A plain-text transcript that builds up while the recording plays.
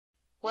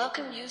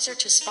Welcome user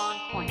to spawn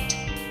point.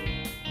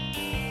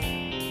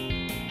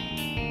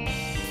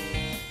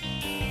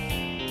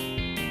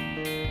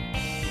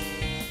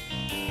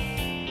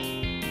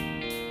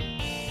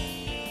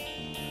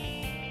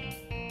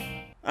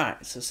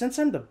 Alright, so since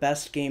I'm the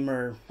best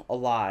gamer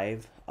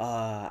alive,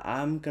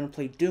 I'm gonna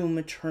play Doom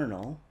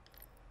Eternal.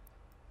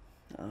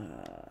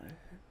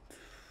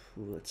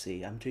 Let's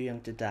see, I'm too young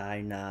to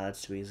die. Nah,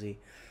 that's too easy.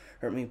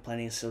 Hurt me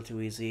plenty is still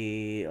too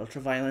easy.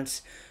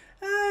 Ultraviolence.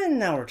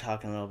 Now we're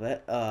talking a little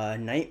bit.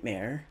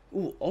 Nightmare.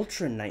 Ooh,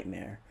 Ultra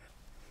Nightmare.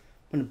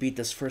 I'm gonna beat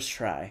this first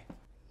try.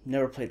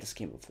 Never played this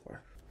game before.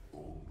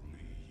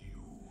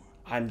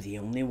 I'm the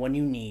only one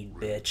you need,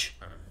 bitch.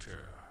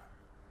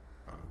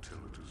 Until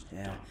it is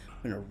Yeah. done.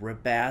 I'm gonna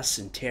rip ass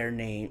and tear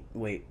name.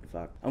 Wait,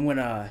 fuck. I'm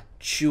gonna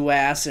chew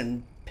ass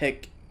and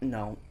pick.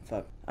 No,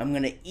 fuck. I'm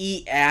gonna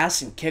eat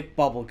ass and kick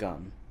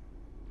bubblegum.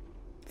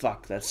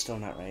 Fuck, that's still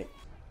not right.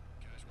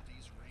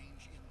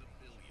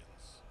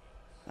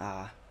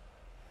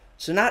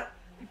 So not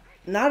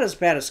as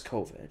bad as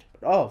COVID.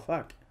 Oh,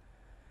 fuck.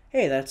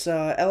 Hey, that's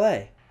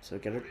LA. So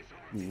get a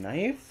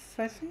knife,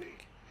 I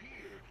think?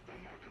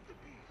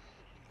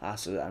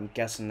 So I'm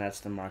guessing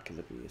that's the Mark of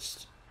the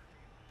Beast.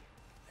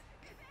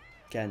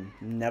 Again,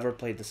 never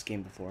played this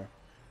game before.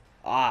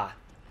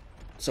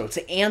 So it's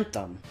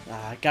Anthem.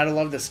 Gotta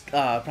love this,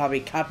 probably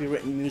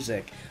copywritten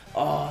music.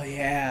 Oh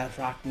yeah,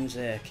 rock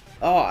music.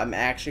 Oh, I'm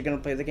actually gonna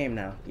play the game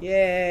now.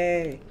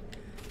 Yay!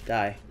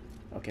 Die.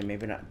 Okay,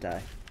 maybe not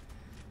die.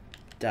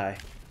 Die.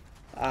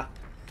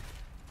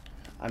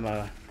 I'm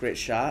a great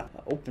shot.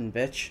 Open,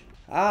 bitch.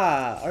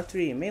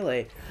 R3,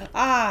 melee.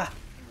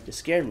 You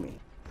scared me.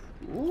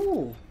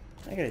 Ooh,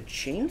 I got a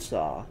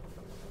chainsaw.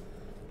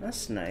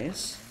 That's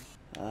nice.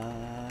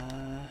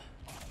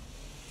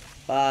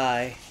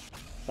 Bye.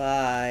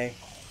 Bye.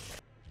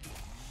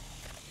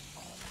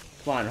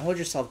 Come on, hold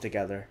yourself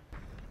together.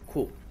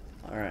 Cool.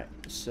 Alright,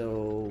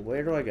 so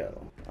where do I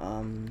go?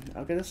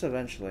 I'll get this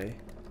eventually.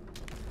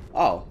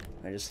 Oh,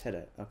 I just hit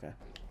it. Okay.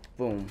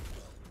 Boom.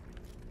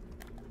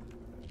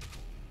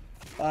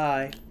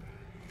 Bye.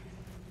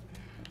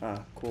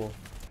 Cool.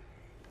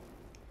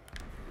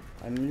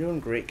 I'm doing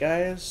great,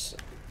 guys.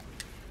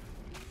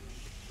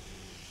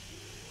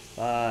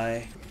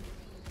 Bye.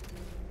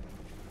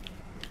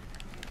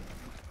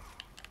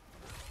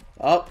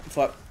 Oh,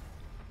 fuck.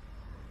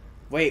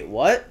 Wait,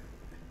 what?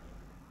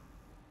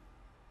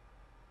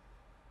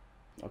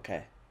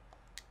 Okay.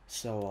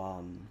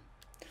 So,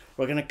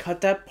 we're gonna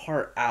cut that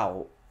part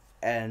out,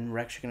 and we're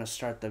actually gonna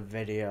start the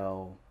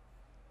video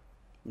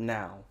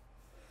now.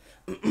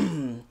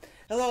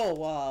 Hello,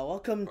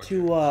 welcome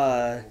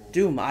to,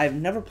 Doom. I've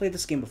never played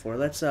this game before.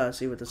 Let's,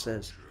 see what this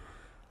is.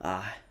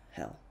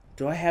 Hell.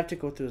 Do I have to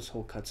go through this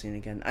whole cutscene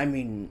again? I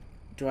mean,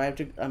 do I have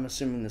to? I'm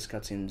assuming this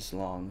cutscene is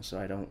long, so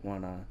I don't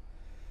wanna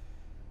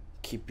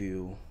keep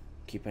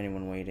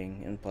anyone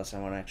waiting, and plus I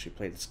want to actually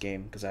play this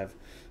game because I've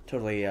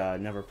totally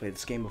never played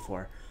this game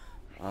before.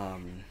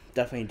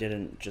 Definitely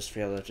didn't just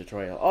fail the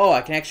tutorial. Oh, I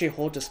can actually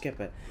hold to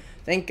skip it.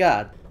 Thank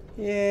God.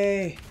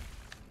 Yay.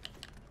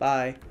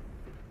 Bye.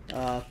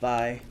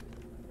 Bye.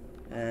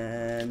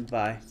 And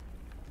bye.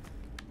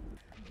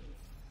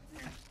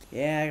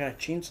 Yeah, I got a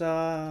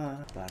chainsaw.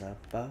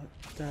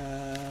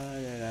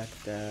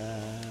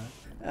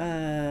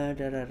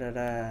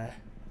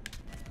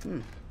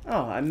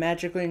 Oh, I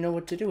magically know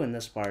what to do in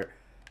this part.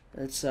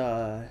 It's,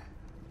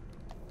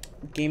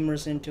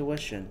 gamer's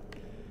intuition.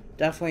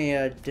 Definitely,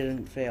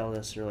 didn't fail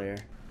this earlier.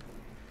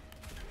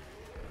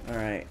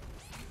 Alright.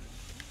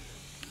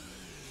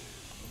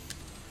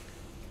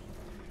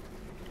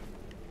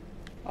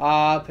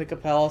 Pick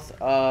up health.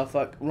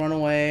 Fuck. Run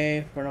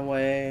away. Run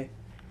away.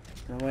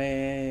 Run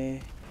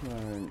away.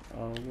 Run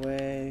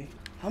away.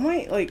 How am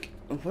I, like,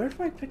 where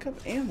do I pick up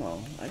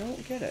ammo? I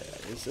don't get it.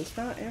 Is this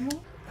not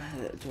ammo?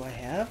 Do I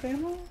have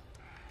ammo?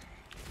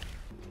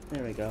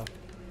 There we go.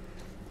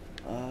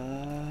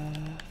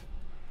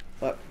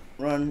 Fuck.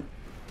 Run.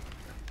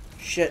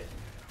 Shit.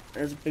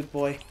 There's a big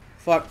boy.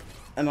 Fuck.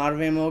 I'm out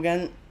of ammo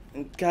again.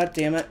 God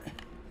damn it.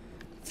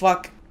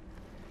 Fuck.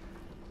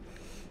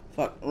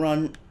 Fuck.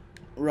 Run.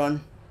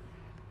 Run.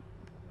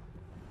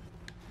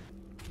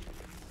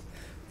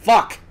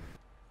 Fuck!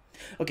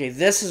 Okay,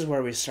 this is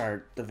where we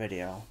start the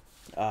video.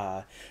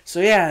 So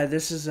yeah,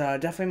 this is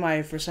definitely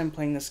my first time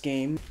playing this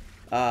game.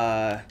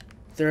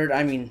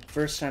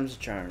 First time's a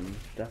charm.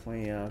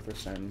 Definitely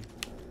first time.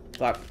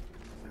 Fuck.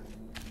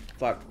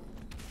 Fuck.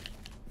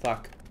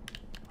 Fuck.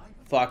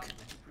 Fuck.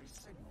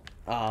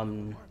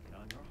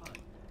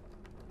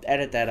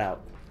 Edit that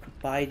out.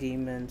 Bye,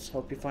 demons.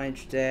 Hope you find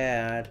your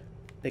dad.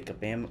 Pick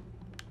up ammo.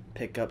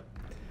 Pick up.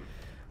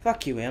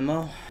 Fuck you,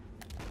 ammo.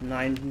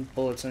 9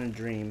 bullets in a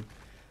dream.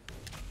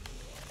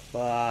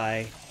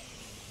 Bye.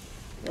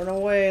 Run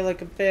away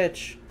like a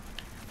bitch.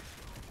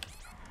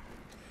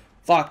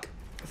 Fuck.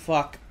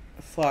 Fuck.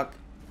 Fuck.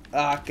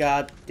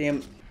 God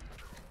damn.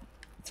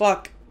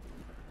 Fuck.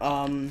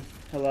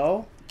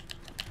 Hello?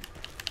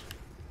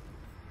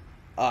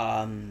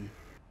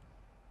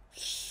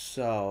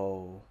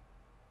 So...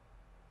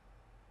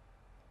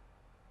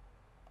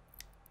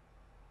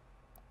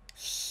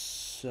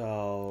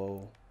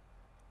 So...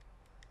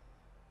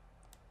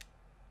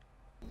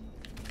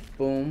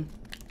 Boom.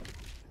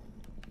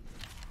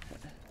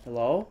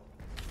 Hello?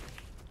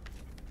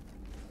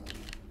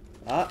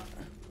 I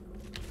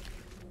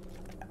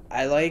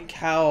like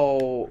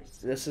how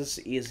this is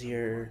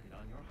easier,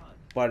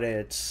 but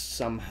it's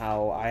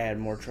somehow I had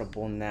more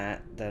trouble in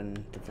that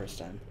than the first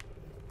time.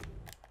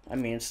 I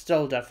mean, it's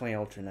still definitely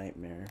Ultra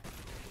Nightmare.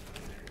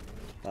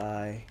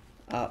 Bye.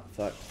 Ah,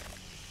 fuck.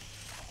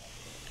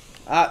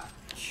 Ah,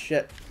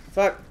 shit.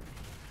 Fuck.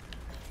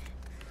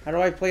 How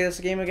do I play this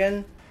game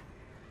again?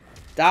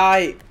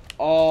 Die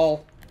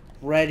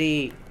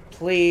already.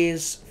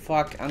 Please.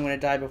 Fuck, I'm gonna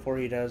die before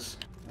he does.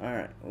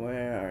 Alright,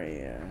 where are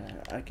you?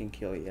 I can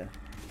kill you.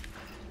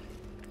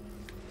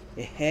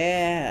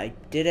 Yeah, I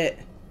did it.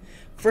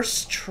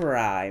 First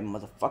try,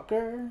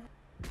 motherfucker.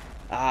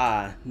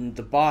 Ah,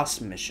 the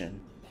boss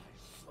mission.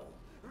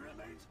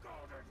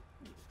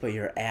 But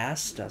your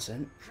ass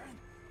doesn't.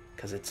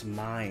 Because it's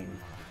mine.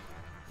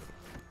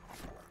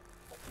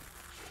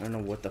 I don't know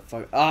what the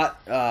fuck.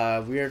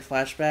 Weird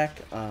flashback.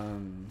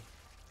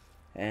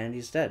 And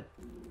he's dead.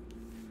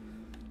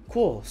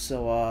 Cool.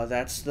 So,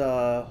 that's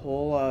the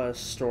whole,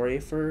 story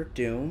for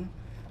Doom.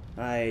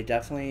 I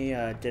definitely,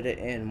 did it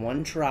in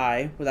one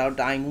try without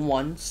dying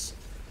once.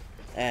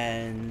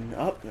 And,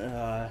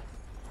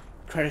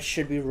 credits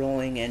should be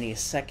rolling any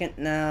second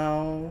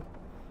now.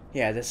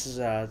 Yeah, this is,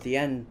 the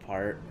end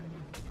part.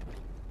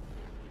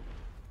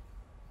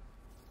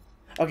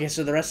 Okay,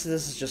 so the rest of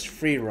this is just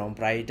free roam,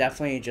 but I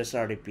definitely just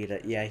already beat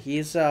it. Yeah,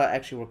 he's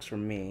actually works for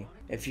me.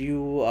 If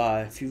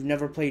you've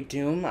never played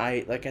Doom,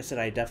 like I said,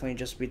 I definitely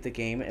just beat the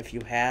game. If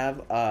you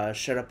have,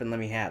 shut up and let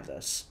me have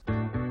this.